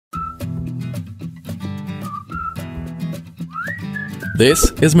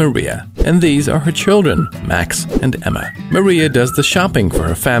This is Maria, and these are her children, Max and Emma. Maria does the shopping for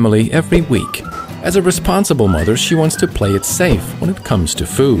her family every week. As a responsible mother, she wants to play it safe when it comes to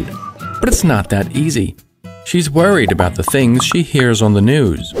food. But it's not that easy. She's worried about the things she hears on the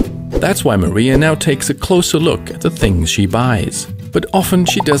news. That's why Maria now takes a closer look at the things she buys. But often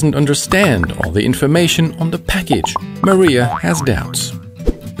she doesn't understand all the information on the package. Maria has doubts.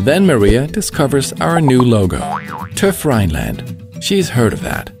 Then Maria discovers our new logo, TÜV Rheinland. She's heard of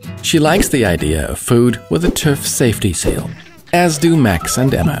that. She likes the idea of food with a TÜV safety seal, as do Max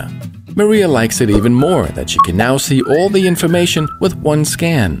and Emma. Maria likes it even more that she can now see all the information with one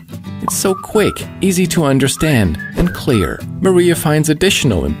scan. It's so quick, easy to understand, and clear. Maria finds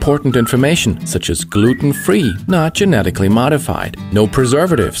additional important information such as gluten-free, not genetically modified, no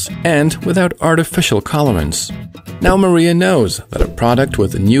preservatives, and without artificial colorants. Now Maria knows that a product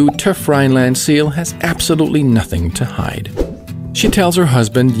with a new TÜV Rheinland seal has absolutely nothing to hide. She tells her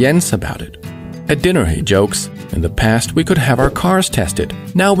husband Jens about it. At dinner he jokes, "In the past we could have our cars tested,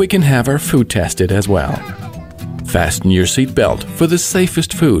 now we can have our food tested as well." Fasten your seatbelt for the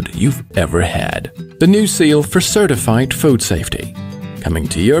safest food you've ever had. The new seal for certified food safety. Coming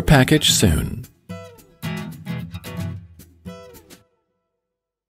to your package soon.